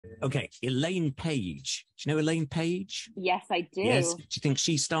Okay, Elaine Page. Do you know Elaine Page? Yes, I do. Yes. Do you think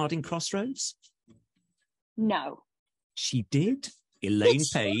she starred in Crossroads? No. She did. Elaine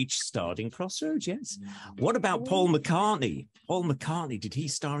Page starred in Crossroads, yes. What about Paul McCartney? Paul McCartney, did he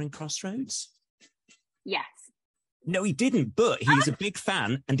star in Crossroads? Yes. No, he didn't, but he's a big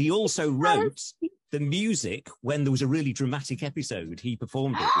fan, and he also wrote the music when there was a really dramatic episode. He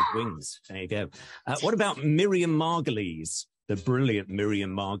performed it with Wings. There you go. What about Miriam Margolyes? The brilliant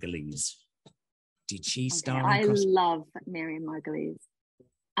Miriam Margolyes. Did she star in Crossroads? I love Miriam Margolyes.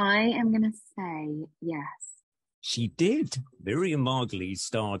 I am going to say yes. She did. Miriam Margolyes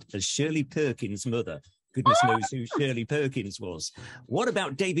starred as Shirley Perkins' mother. Goodness knows who Shirley Perkins was. What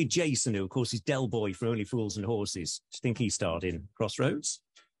about David Jason, who, of course, is Del Boy for Only Fools and Horses? Do you think he starred in Crossroads?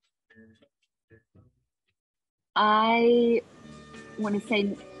 I want to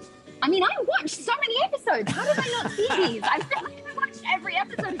say... I mean, I watched so many episodes. How did I not see these? I feel like I watched every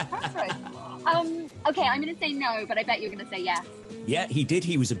episode of Crossroads. Okay, I'm going to say no, but I bet you're going to say yes. Yeah, he did.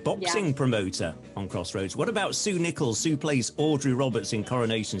 He was a boxing promoter on Crossroads. What about Sue Nichols, who plays Audrey Roberts in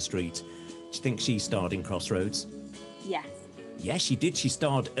Coronation Street? Do you think she starred in Crossroads? Yes. Yes, she did. She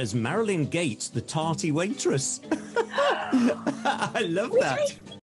starred as Marilyn Gates, the tarty waitress. I love that.